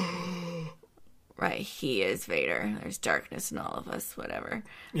face! Right, he is Vader. There's darkness in all of us, whatever.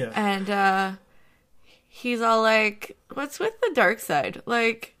 Yeah. And he's all like, what's with the dark side?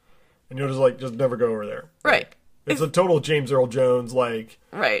 Like, And Yoda's like, just never go over there. right. It's a total James Earl Jones, like,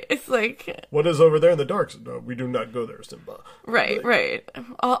 Right, it's like, what is over there in the dark? No, we do not go there, Simba. right, right.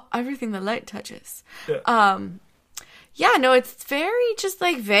 Everything the light touches. Yeah. Yeah, no, it's very just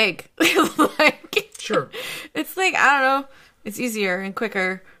like vague. Like, Sure. it's like, I don't know, it's easier and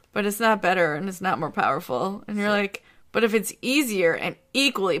quicker, but it's not better and it's not more powerful. And you're like, but if it's easier and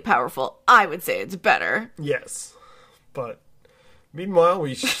equally powerful, I would say it's better. Yes. But meanwhile,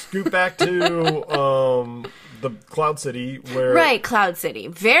 we scoot back to the Cloud City where... Right, Cloud City.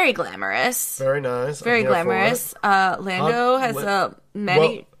 Very glamorous. Very nice. Very I'm here for glamorous. it. Lando has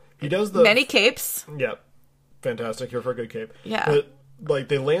many he does the... many capes. Yeah. Fantastic. Here for a good cape. Yeah. But, like,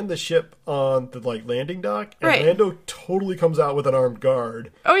 they land the ship on the, like, landing dock, and Right. Lando totally comes out with an armed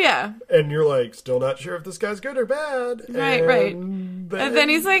guard. Oh, yeah. And you're like, still not sure if this guy's good or bad. Right, right. And then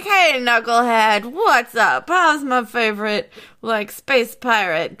he's like, hey, knucklehead, what's up? How's my favorite, like, space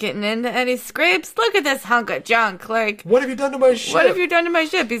pirate getting into any scrapes? Look at this hunk of junk. Like, what have you done to my ship? what have you done to my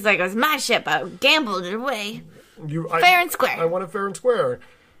ship? He's like, it was my ship. I gambled it away. Fair and square. I want it fair and square.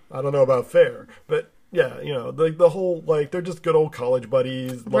 I don't know about fair, but yeah, you know, like the whole, like, they're just good old college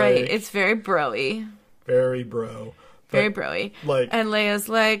buddies. Like, Right, it's very bro-y. very bro. Very But, bro-y. like- And Leia's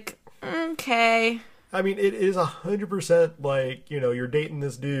like, okay. I mean, it is 100% like, you know, you're dating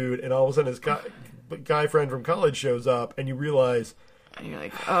this dude, and all of a sudden his guy friend from college shows up, and you realize, And you're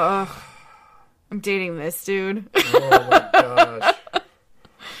like, oh, I'm dating this dude. oh my gosh,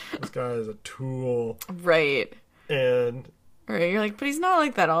 this guy is a tool. Right. And Right. You're like, but he's not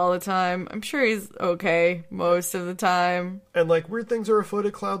like that all the time. I'm sure he's okay most of the time. like weird things are afoot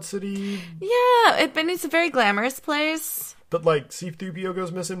at Cloud City, Yeah, but it's a very glamorous place. but like C-3PO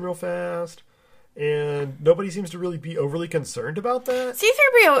goes missing real fast, and nobody seems to really be overly concerned about that.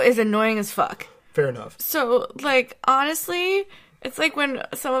 C-3PO is annoying as fuck. Fair enough. So, like, honestly, it's like when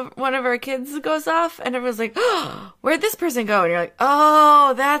one of our kids goes off and everyone's like, oh, where'd this person go? And you're like,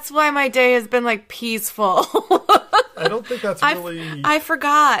 oh, that's why my day has been, like, peaceful. I don't think that's really... I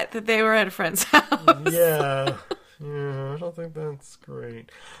forgot that they were at a friend's house. Yeah. Yeah, I don't think that's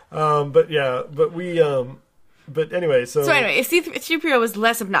great. But yeah, but we... But anyway, so... So anyway, if C-3PO was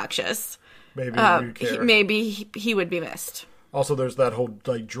less obnoxious, maybe we care. maybe he would be missed. Also, there's that whole,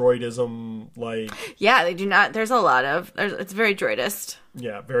 like, droidism, like... Yeah, they do not. There's a lot of. It's very droidist.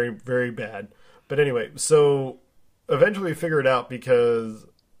 Yeah, very, very bad. But anyway, so eventually we figure it out because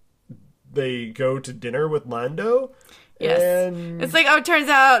they go to dinner with Lando. Yes. And, It's like, oh, it turns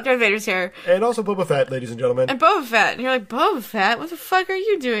out Darth Vader's here. and also Boba Fett, ladies and gentlemen. And Boba Fett. And you're like, Boba Fett? What the fuck are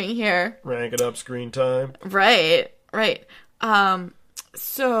you doing here? Rank it up screen time. Right.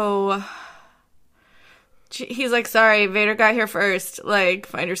 So... He's like, sorry, Vader got here first. Like,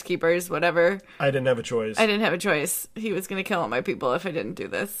 finders keepers, whatever. I didn't have a choice. I didn't have a choice. He was going to kill all my people if I didn't do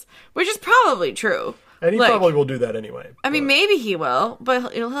this. Which is probably true. And he Like, probably will do that anyway. I mean, maybe he will,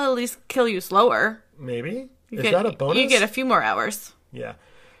 but he'll at least kill you slower. Maybe? Is Get- that a bonus? You get a few more hours. Yeah.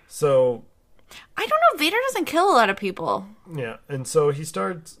 So, I don't know. Vader doesn't kill a lot of people. yeah. And so he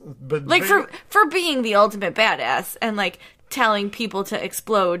starts... But Like, Vader- for being the ultimate badass and, like, telling people to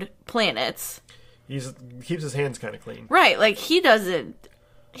explode planets. he keeps his hands kind of clean. Right. Like, he doesn't...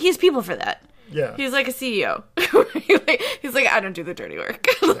 He's people for that. Yeah. He's like a CEO. He's like, I don't do the dirty work.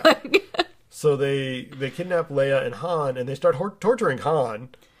 Like, So they kidnap Leia and Han, and they start torturing Han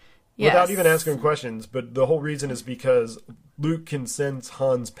yes. without even asking him questions. But the whole reason is because Luke can sense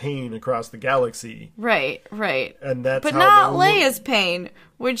Han's pain across the galaxy, Right. and that's But how not they Leia's pain,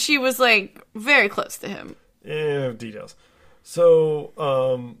 when she was, like, very close to him. details. So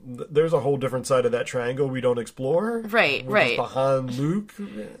there's a whole different side of that triangle we don't explore. Right, which right. is the Han Luke.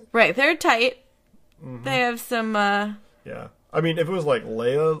 Right. They're tight. Mm-hmm. They have some, Yeah. I mean, if it was like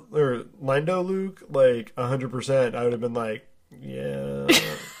Leia or Lando Luke, like 100%, I would have been like, yeah.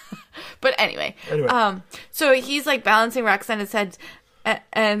 But anyway. Anyway. So he's like balancing rocks on his head,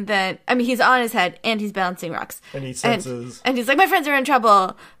 and then he's on his head and he's balancing rocks. And he senses. And he's like, my friends are in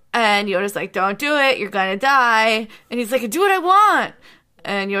trouble. And Yoda's like, don't do it. You're gonna die. And he's like, do what I want.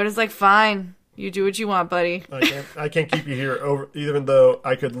 And Yoda's like, fine. You do what you want, buddy. I can't keep you here even though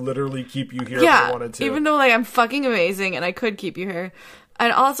I could literally keep you here if I wanted to. even though like I'm fucking amazing and I could keep you here.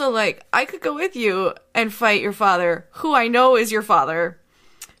 And also, like, I could go with you and fight your father, who I know is your father.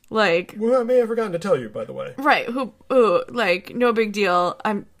 Like, Well, I may have forgotten to tell you, by the way. right, who like, no big deal.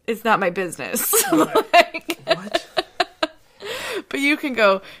 It's not my business. Right. Like, What? but you can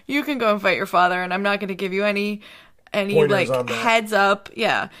go and fight your father, and I'm not going to give you any Pointers like on that. heads up.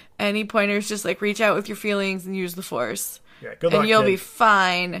 Yeah, any pointers. Just like reach out with your feelings and use the force, Yeah, good luck, and you'll kid. be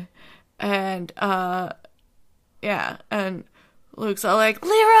fine. And yeah, and Luke's all like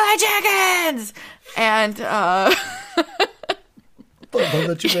Leroy Jenkins, and I love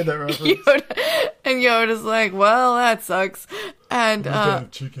that you made that reference. Yoda's like, well, that sucks, and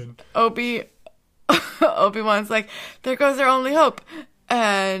Chicken. Obi-Wan's like, there goes our only hope.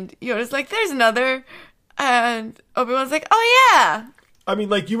 And Yoda's like, there's another. And Obi-Wan's like, oh yeah. I mean,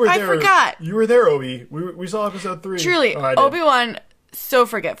 like, you were I there. forgot. You were there, Obi. We saw episode 3. Truly, Oh, I did. Obi-Wan, so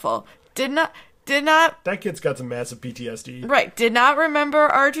forgetful. Did not, That kid's got some massive PTSD. right, did not remember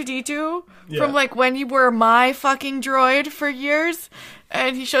R2-D2 Yeah. from, like, when you were my fucking droid for years.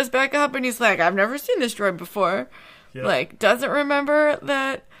 And he shows back up and he's like, I've never seen this droid before. Yeah. Like, doesn't remember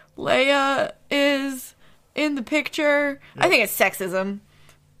that Leia is in the picture. I think it's sexism.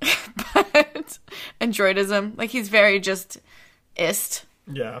 But, and droidism. Like, he's very just ist.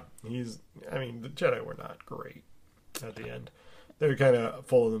 Yeah, I mean, the Jedi were not great at the end. They're kind of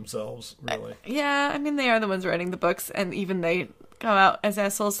full of themselves, really. Yeah, I mean, they are the ones writing the books, and even they come out as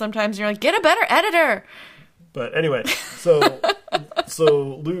assholes sometimes. And you're like, get a better editor. But anyway, so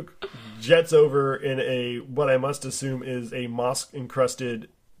Luke jets over in a what I must assume is a moss-encrusted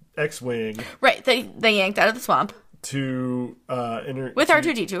X-wing Right, they yanked out of the swamp to with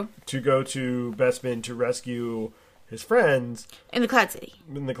R2-D2 to go to Bespin to rescue his friends in the Cloud City.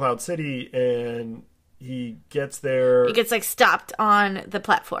 in the Cloud City, and he gets there. He gets, like, stopped on the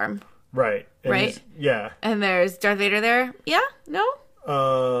platform. Right. And Right? Yeah. And there's Darth Vader there. Yeah? No?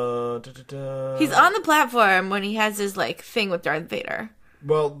 He's on the platform when he has his, like, thing with Darth Vader.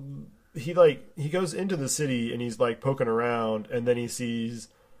 Well, he goes into the city and he's like poking around, and then he sees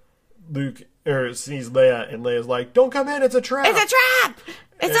sees Leia, and Leia's like, "Don't come in, it's a trap." It's a trap!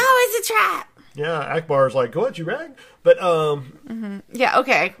 It's always a trap! Yeah, Akbar's like, "What, you rang?" But Yeah,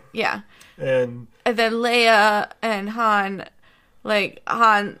 okay, yeah. and And then Leia and Han, like,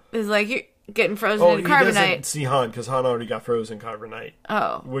 Han is like, you're getting frozen in he doesn't carbonite. see Han because Han already got frozen carbonite,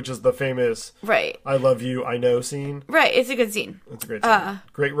 Oh, which is the famous right. "I love you, I know" scene. Right, it's a good scene. It's a great scene.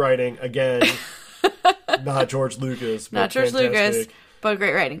 Great writing again. Not George Lucas, but Not George fantastic. Lucas, but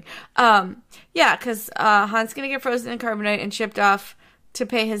great writing. Yeah, because Han's gonna get frozen in carbonite and shipped off to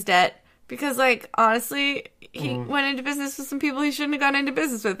pay his debt. Because, like, honestly, he went into business with some people he shouldn't have gone into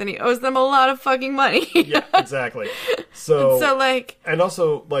business with, and he owes them a lot of fucking money. Yeah, exactly. So, like, and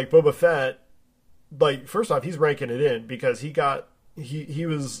also, like, Boba Fett, like, first off, he's ranking it in because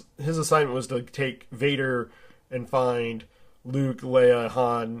his assignment was to take Vader and find Luke, Leia,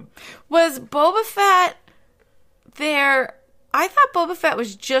 Han. was Boba Fett there? I thought Boba Fett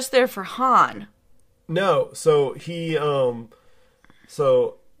was just there for Han. No, so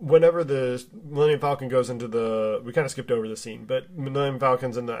whenever the Millennium Falcon goes into we kind of skipped over the scene, but Millennium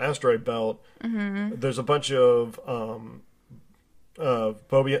Falcon's in the asteroid belt. Mm-hmm. There's a bunch of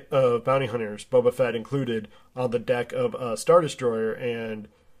bounty hunters, Boba Fett included, on the deck of a Star Destroyer, and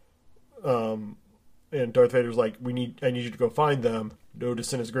Darth Vader's like, I need you to go find them. No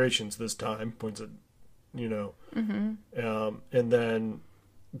disintegrations this time. Points at, Mm-hmm. And then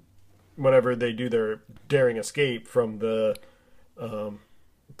whenever they do their daring escape from the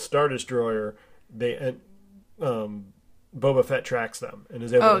Star Destroyer, Boba Fett tracks them and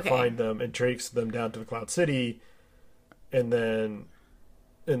is able to find them and takes them down to the Cloud City, and then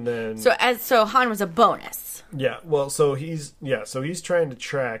So Han was a bonus. yeah, well, so he's trying to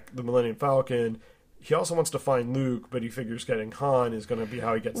track the Millennium Falcon. He also wants to find Luke, but he figures getting Han is going to be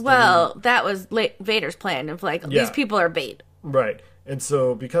how he gets to Luke. That was Vader's plan of, like, Yeah. these people are bait. Right. And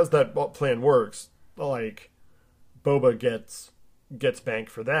so because that plan works, like, Boba gets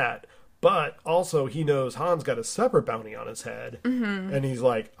banked for that. But also he knows Han's got a separate bounty on his head. Mm-hmm. And he's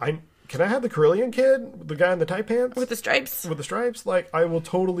like, can I have the Carillion kid? The guy in the tight pants? With the stripes. With the stripes? Like, I will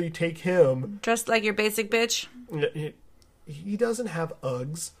totally take him. Dressed like your basic bitch. He doesn't have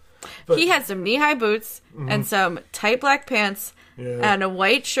Uggs. But, He had some knee-high boots and some tight black pants and a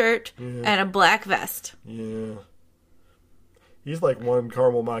white shirt and a black vest. Yeah. He's like one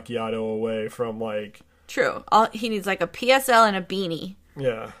caramel macchiato away from, like... True. He needs, like, a PSL and a beanie.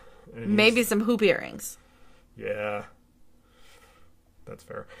 Yeah. And Maybe some hoop earrings. Yeah. That's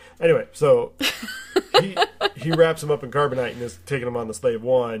fair. Anyway, so he wraps him up in carbonite and is taking him on the Slave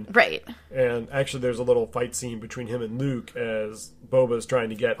One. Right. And actually, there's a little fight scene between him and Luke as Boba's trying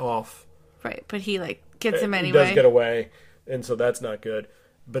to get off. Right, but he, like, gets him He anyway. does get away, and so that's not good.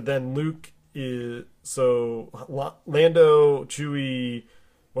 But then Luke is... So, Lando, Chewie,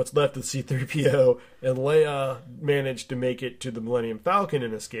 what's left of C-3PO, and Leia managed to make it to the Millennium Falcon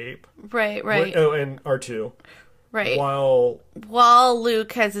and escape. Right, right. Oh, and R2. Right. While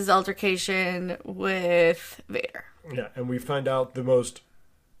Luke has his altercation with Vader. Yeah, and we find out the most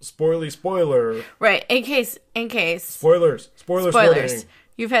spoiler. Right, in case. Spoilers. Spoilers.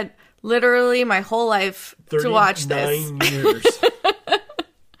 You've had literally my whole life to watch this. 39 years.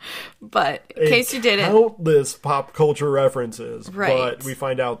 But in case you didn't. Countless pop culture references. Right. But we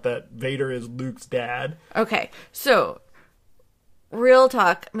find out that Vader is Luke's dad. Okay, so real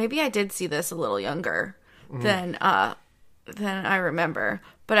talk. Maybe I did see this a little younger than I remember,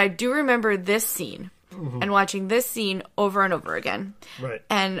 but I do remember this scene and watching this scene over and over again. Right.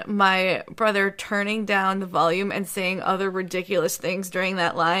 And my brother turning down the volume and saying other ridiculous things during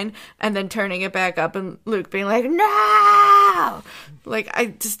that line, and then turning it back up, and Luke being like, "No!" Like,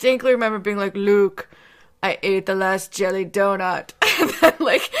 I distinctly remember being like, "Luke, I ate the last jelly donut." And then,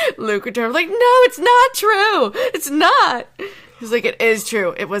 like, Luke returned, like, "No, it's not true. It's not." He's like, "It is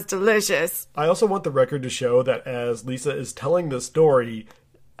true. It was delicious." I also want the record to show that as Lisa is telling the story,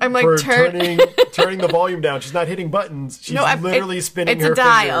 I'm like, for turning the volume down, she's not hitting buttons. She's literally spinning it's her a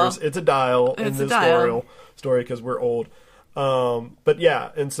dial. fingers. It's a dial in It's a this dial. story because we're old. But yeah,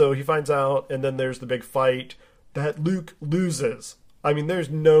 and so he finds out, and then there's the big fight that Luke loses. I mean, there's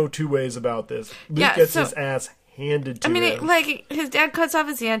no two ways about this. Luke gets his ass handed to him. His dad cuts off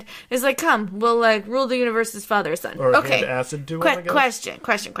his hand. Is like, "Come, we'll like rule the universe as father son." Or Okay. hand acid to him, I guess?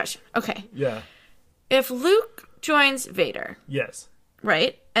 Question. Okay. Yeah. If Luke joins Vader, Yes.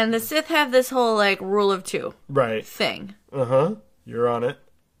 right, and the Sith have this whole like rule of two Right. thing, You're on it.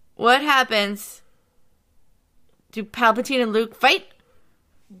 what happens? Do Palpatine and Luke fight?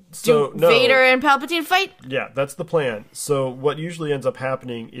 So, no. Vader and Palpatine fight? Yeah, that's the plan. So what usually ends up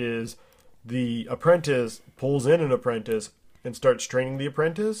happening is the apprentice pulls in an apprentice and starts training the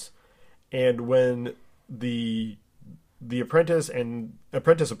apprentice. And when the apprentice and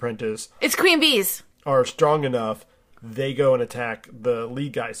apprentice It's Queen Bees. are strong enough, they go and attack the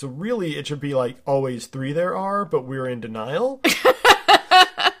lead guy. So really, it should be like always 3 there are, but we're in denial.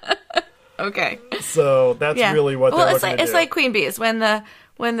 Okay. So that's really what they're looking to do. It's like Queen Bees. When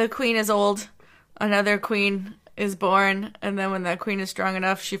the queen is old, another queen is born, and then when that queen is strong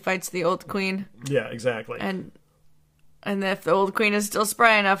enough, she fights the old queen. Yeah, exactly. And if the old queen is still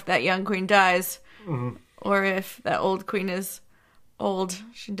spry enough, that young queen dies. Mm-hmm. Or if that old queen is old,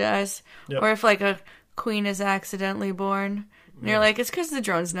 she dies. Yep. Or if like a queen is accidentally born, and you're like, it's because the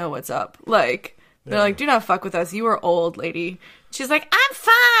drones know what's up. Like, they're like, do not fuck with us. You are old, lady. She's like, I'm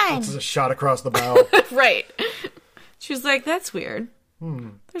fine. This is a shot across the bow. Right. She's like, that's weird.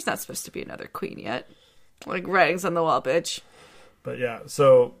 There's not supposed to be another queen yet. Like, writings on the wall, bitch. But yeah,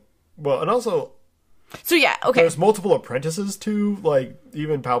 so, well, and also, So yeah, okay. there's multiple apprentices too. Like,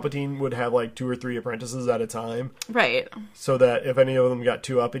 even Palpatine would have like 2 or 3 apprentices at a time. Right. So that if any of them got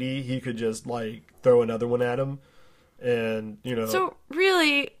too uppity, he could just like throw another one at him. And, you know. So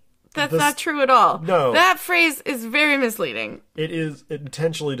really, that's This- not true at all. No. That phrase is very misleading. It is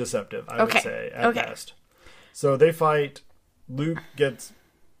intentionally deceptive, I would Okay, say, at okay. best. So they fight. Luke gets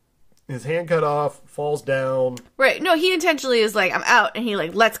his hand cut off, falls down. Right. No, he intentionally is like, I'm out, and he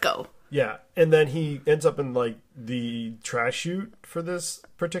like, let's go. Yeah, and then he ends up in like the trash chute for this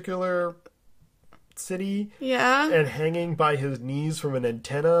particular city. Yeah. And hanging by his knees from an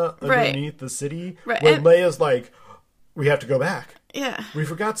antenna Right. underneath the city. Right, When and- Leia's like, we have to go back. Yeah. We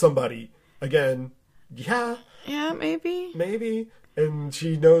forgot somebody. Again, yeah, Yeah, maybe. maybe. And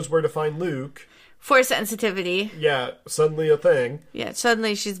she knows where to find Luke. Force sensitivity. Yeah, suddenly a thing. Yeah,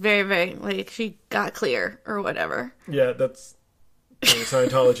 suddenly she's very, very, like, she got clear or whatever. Yeah, that's very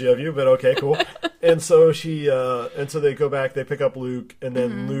Scientology of you, but okay, cool. And so so they go back, they pick up Luke, and then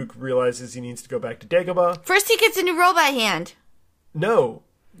Mm-hmm. Luke realizes he needs to go back to Dagobah. First, he gets a new robot hand. No.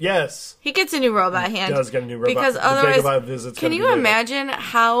 Yes. He gets a new robot hand. Does get a new robot. Because The otherwise, Dagobah visit's can gonna you be there. imagine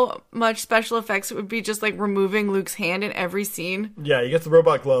how much special effects it would be just like removing Luke's hand in every scene? Yeah, he gets the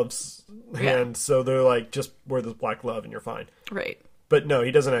robot gloves Yeah. hand, so they're like, just wear this black glove and you're fine. Right. But no,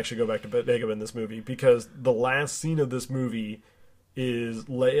 he doesn't actually go back to Dagobah in this movie, because the last scene of this movie is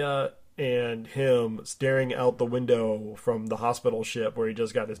Leia and him staring out the window from the hospital ship where he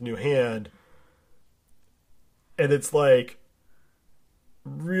just got his new hand. And it's like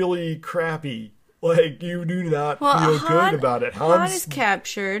really crappy. Like, you do not feel good about it. Han is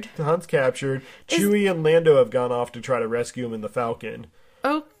captured. Han's captured. Chewie and Lando have gone off to try to rescue him in the Falcon.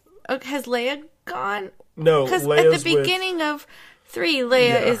 Oh, has Leia gone? No, because Leia's at the beginning of 3,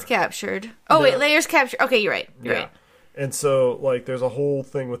 Leia is captured. Oh, wait, Leia's captured. Okay, you're right. You're right. And so, like, there's a whole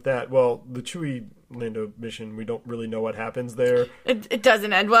thing with that. Well, the Chewie Lando mission, we don't really know what happens there. It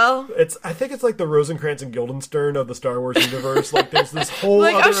doesn't end well. I think it's like the Rosencrantz and Guildenstern of the Star Wars universe. Like, there's this whole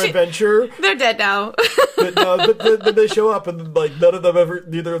other adventure. They're dead now. but they show up and, like,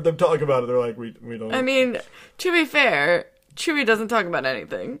 neither of them talk about it. They're like, we don't. I mean, to be fair, Chewie doesn't talk about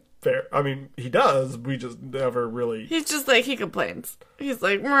anything. Fair. I mean, he does. We just never really. He's just like, he complains. He's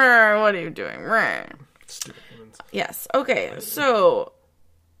like, what are you doing? Stupid humans. Yes. Okay, so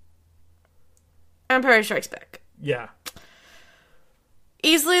Empire Strikes Back. Yeah.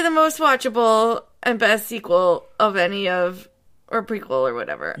 Easily the most watchable and best sequel of any of, or prequel or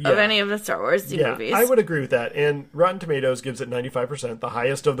whatever, of any of the Star Wars movies. I would agree with that. And Rotten Tomatoes gives it 95%, the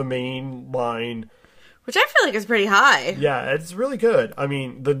highest of the main line. Which I feel like is pretty high. Yeah, it's really good. I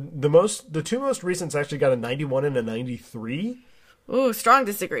mean, the two most recents actually got a 91 and a 93. Ooh, strong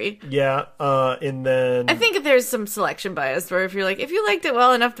disagree. Yeah, and then I think there's some selection bias where if you liked it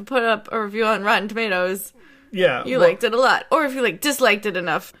well enough to put up a review on Rotten Tomatoes, you liked it a lot. Or if you disliked it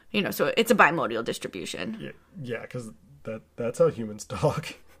enough, so it's a bimodal distribution. Yeah, because that's how humans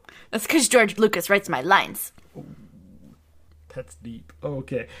talk. That's because George Lucas writes my lines. That's deep.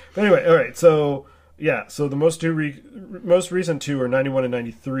 Okay. But anyway, all right, so yeah, so the most recent two are 91 and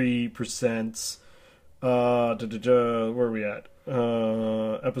 93%. Where are we at?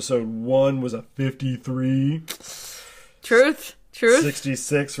 Episode 1 was a 53. Truth.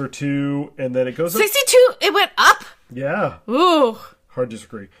 66 for 2, and then it goes up. 62. It went up. Yeah. Ooh. Hard to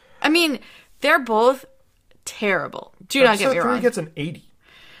disagree. I mean, they're both terrible. Do not get me wrong. Episode 3 gets an 80.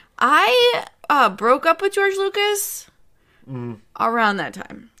 I broke up with George Lucas around that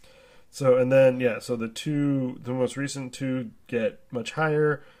time. So, and then, so the most recent two get much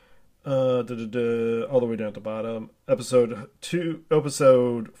higher. All the way down at the bottom. Episode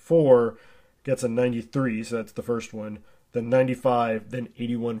 4 gets a 93, so that's the first one. Then 95, then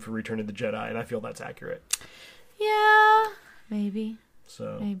 81 for Return of the Jedi, and I feel that's accurate. Yeah, maybe.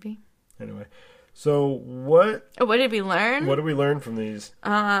 Anyway, so what did we learn? What did we learn from these?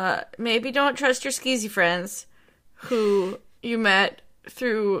 Maybe don't trust your skeezy friends who you met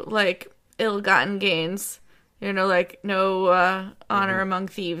through, ill-gotten gains. No honor among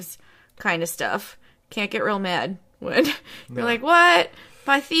thieves kind of stuff. Can't get real mad when you're like, what?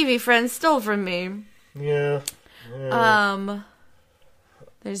 My thievy friend stole from me. Yeah.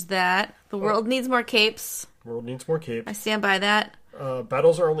 There's that. The world needs more capes. I stand by that.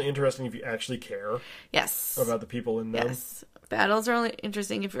 Battles are only interesting if you actually care. Yes. About the people in them. Yes. Battles are only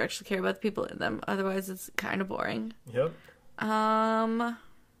interesting if you actually care about the people in them. Otherwise, it's kind of boring. Yep.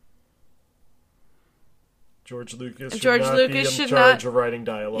 George Lucas should not be in charge of writing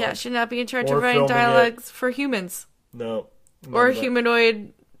dialogue. Yeah, should not be in charge of writing dialogues for humans. No. Or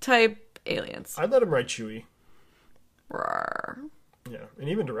humanoid type aliens. I'd let him write Chewie. Rawr. Yeah, and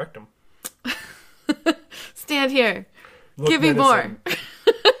even direct him. Stand here. Give me more.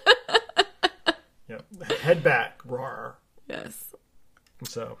 Yeah. Head back. Rawr. Yes.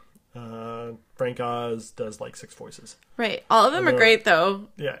 So, Frank Oz does 6 voices. Right. All of them are great, though.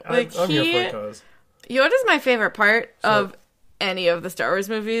 Yeah, I'm here for Frank Oz. Yoda's my favorite part of any of the Star Wars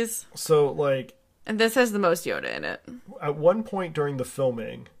movies. So, and this has the most Yoda in it. At one point during the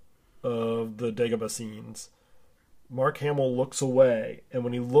filming of the Dagobah scenes, Mark Hamill looks away, and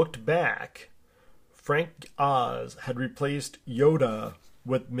when he looked back, Frank Oz had replaced Yoda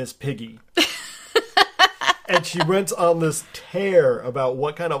with Miss Piggy. And she went on this tear about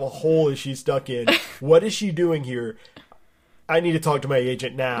what kind of a hole is she stuck in. What is she doing here? I need to talk to my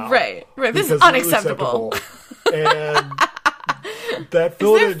agent now. Right. This is unacceptable. And that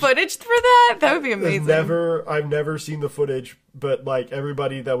footage... Is there footage for that? That would be amazing. I've never seen the footage, but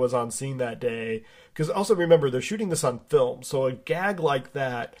everybody that was on scene that day... Because also remember, they're shooting this on film, so a gag like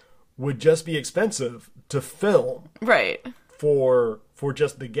that would just be expensive to film. Right. For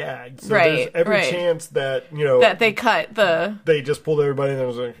just the gag. So there's every chance that, that they cut the... They just pulled everybody and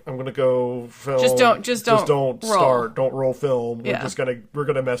was like, I'm going to go film. Just don't Don't roll film. Yeah. We're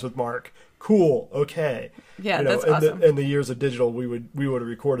gonna mess with Mark. Cool. Okay. Yeah, that's awesome. In the years of digital, we would have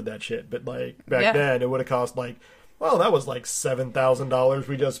recorded that shit. But back then, it would have cost well, that was $7,000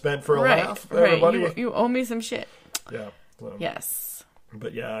 we just spent for a laugh. Everybody. Right. You owe me some shit. Yeah. So. Yes.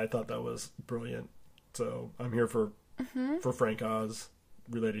 But yeah, I thought that was brilliant. So I'm here for Frank Oz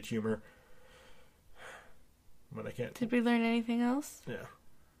related humor. But I can't. Did we learn anything else? Yeah.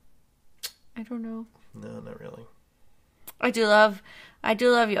 I don't know. No, not really. I do love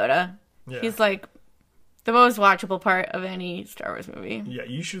Yoda. Yeah. He's like the most watchable part of any Star Wars movie. Yeah,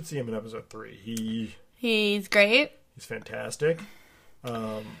 you should see him in episode 3. He's great. He's fantastic.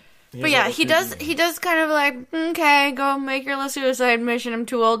 But yeah, he does kind of like, okay, go make your little suicide mission. I'm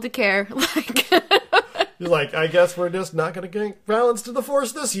too old to care. Like, He's like, I guess we're just not going to get balance to the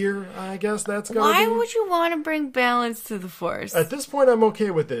Force this year. I guess that's going to why would you want to bring balance to the Force? At this point, I'm okay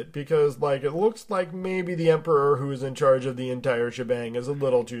with it, because, like, it looks like maybe the Emperor, who is in charge of the entire shebang, is a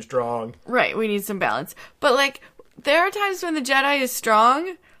little too strong. Right, we need some balance. But, like, there are times when the Jedi is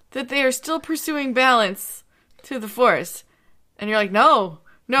strong that they are still pursuing balance to the Force. And you're like, no,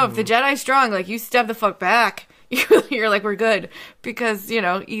 if the Jedi's strong, like, you step the fuck back. You're like, we're good. Because,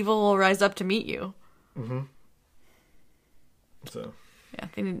 evil will rise up to meet you. Mm-hmm. So. Yeah,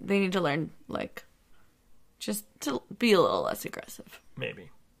 they need to learn, like, just to be a little less aggressive. Maybe.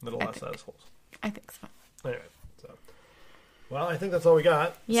 A little less assholes. I think so. Anyway, so. Well, I think that's all we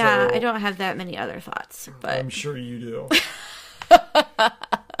got. Yeah, so I don't have that many other thoughts, but... I'm sure you do.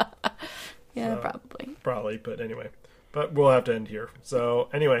 Yeah, probably. Probably, but anyway. But we'll have to end here. So,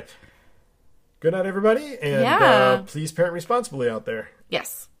 anyway. Good night, everybody, and please parent responsibly out there.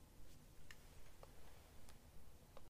 Yes.